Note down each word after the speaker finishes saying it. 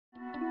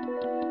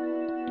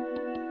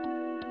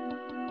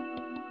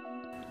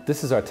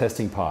This is our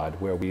testing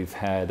pod where we've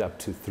had up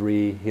to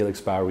 3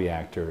 helix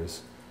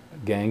bioreactors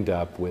ganged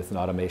up with an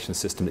automation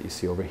system that you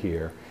see over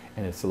here,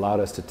 and it's allowed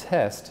us to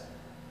test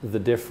the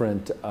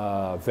different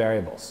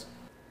variables.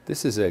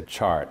 This is a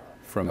chart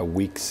from a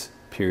week's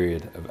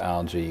period of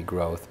algae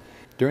growth.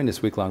 During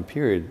this week-long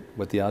period,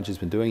 what the algae has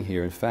been doing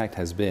here, in fact,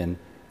 has been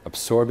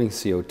absorbing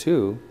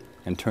CO2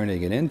 and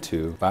turning it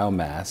into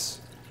biomass,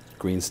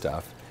 green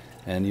stuff.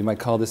 And you might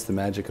call this the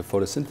magic of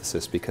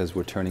photosynthesis because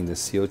we're turning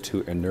this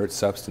CO2 inert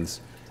substance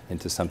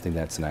into something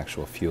that's an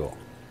actual fuel.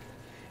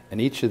 And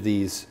each of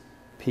these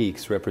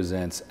peaks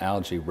represents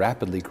algae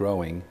rapidly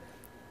growing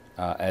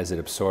as it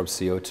absorbs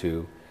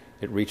CO2.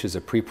 It reaches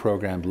a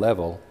pre-programmed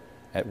level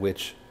at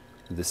which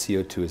the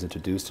CO2 is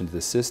introduced into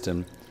the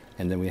system,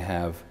 and then we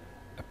have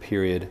a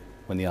period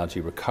when the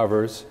algae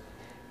recovers,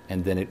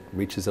 and then it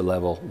reaches a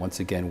level once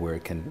again where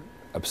it can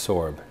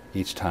absorb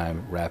each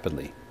time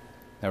rapidly.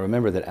 Now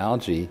remember that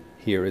algae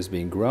here is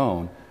being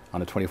grown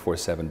on a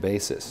 24/7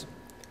 basis.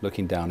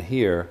 Looking down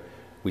here,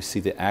 we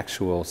see the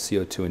actual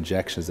CO2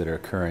 injections that are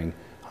occurring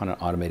on an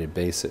automated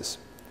basis.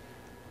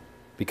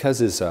 Because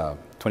it's a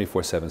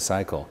 24/7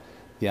 cycle,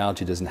 the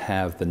algae doesn't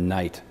have the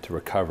night to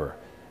recover.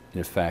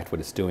 In fact, what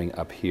it's doing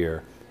up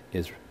here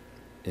is,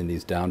 in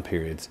these down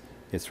periods,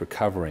 it's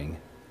recovering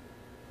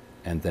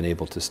and then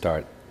able to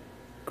start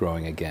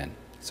growing again.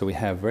 So we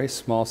have very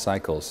small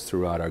cycles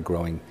throughout our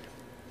growing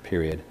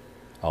period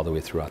all the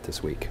way throughout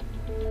this week.